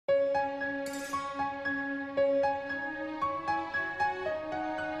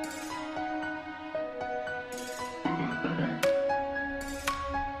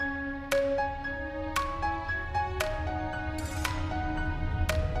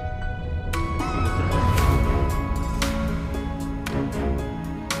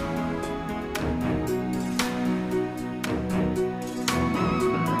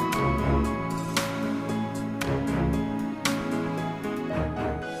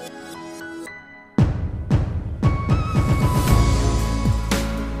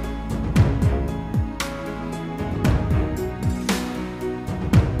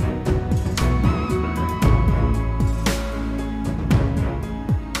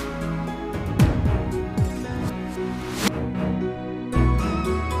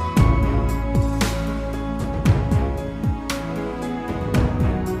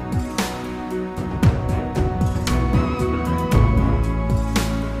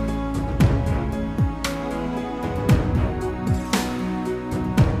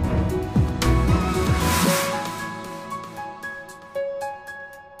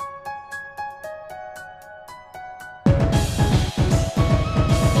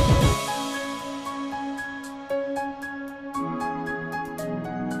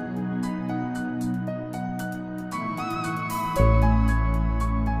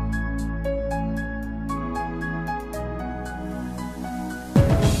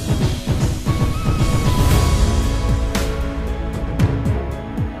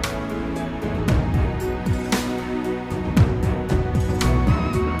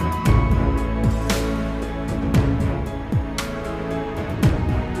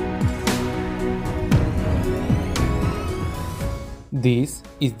This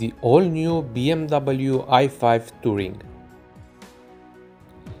is the all-new BMW i5 Touring.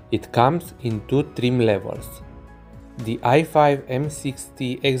 It comes in two trim levels. The i5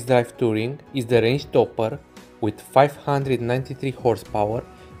 M60 xDrive Touring is the range topper with 593 horsepower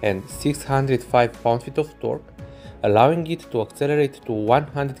and 605 pound-feet of torque, allowing it to accelerate to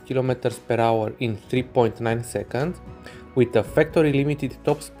 100 km/h in 3.9 seconds with a factory limited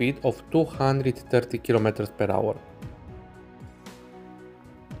top speed of 230 km/h.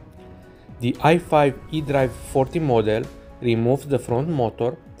 The i5 eDrive 40 model removes the front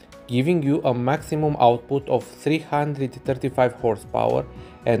motor, giving you a maximum output of 335 horsepower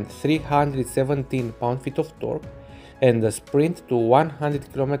and 317 pound-feet of torque, and a sprint to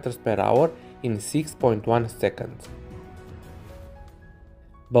 100 km/h in 6.1 seconds.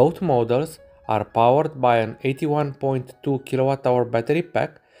 Both models are powered by an 81.2 kWh battery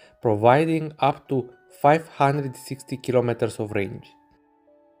pack, providing up to 560 km of range.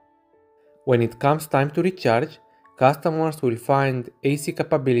 When it comes time to recharge, customers will find AC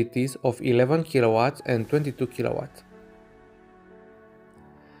capabilities of 11 kilowatts and 22 kilowatts.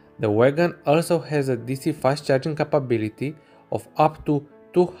 The wagon also has a DC fast charging capability of up to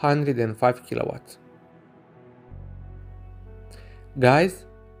 205 kilowatts. Guys,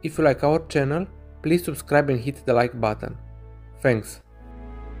 if you like our channel, please subscribe and hit the like button. Thanks.